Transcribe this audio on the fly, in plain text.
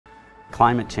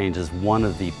Climate change is one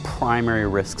of the primary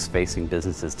risks facing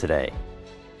businesses today.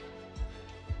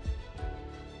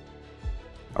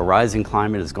 A rising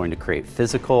climate is going to create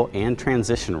physical and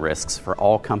transition risks for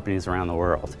all companies around the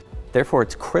world. Therefore,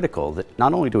 it's critical that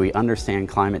not only do we understand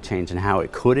climate change and how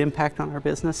it could impact on our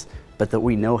business, but that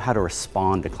we know how to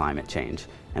respond to climate change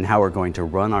and how we're going to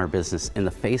run our business in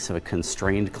the face of a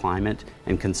constrained climate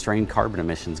and constrained carbon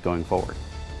emissions going forward.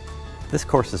 This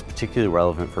course is particularly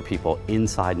relevant for people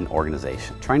inside an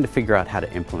organization trying to figure out how to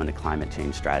implement a climate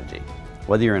change strategy.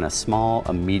 Whether you're in a small,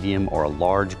 a medium, or a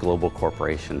large global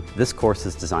corporation, this course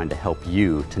is designed to help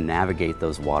you to navigate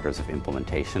those waters of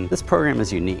implementation. This program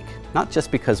is unique, not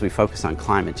just because we focus on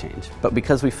climate change, but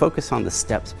because we focus on the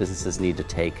steps businesses need to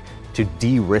take to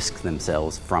de-risk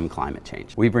themselves from climate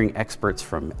change. We bring experts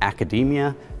from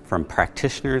academia, from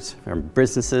practitioners, from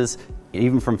businesses,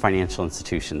 even from financial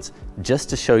institutions, just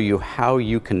to show you how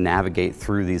you can navigate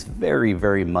through these very,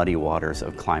 very muddy waters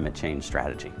of climate change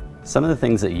strategy. Some of the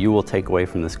things that you will take away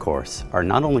from this course are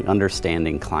not only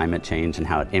understanding climate change and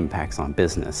how it impacts on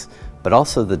business, but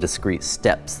also the discrete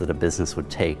steps that a business would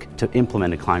take to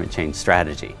implement a climate change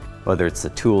strategy, whether it's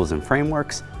the tools and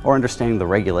frameworks or understanding the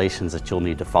regulations that you'll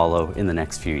need to follow in the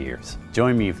next few years.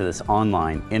 Join me for this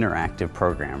online interactive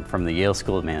program from the Yale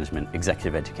School of Management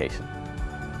Executive Education.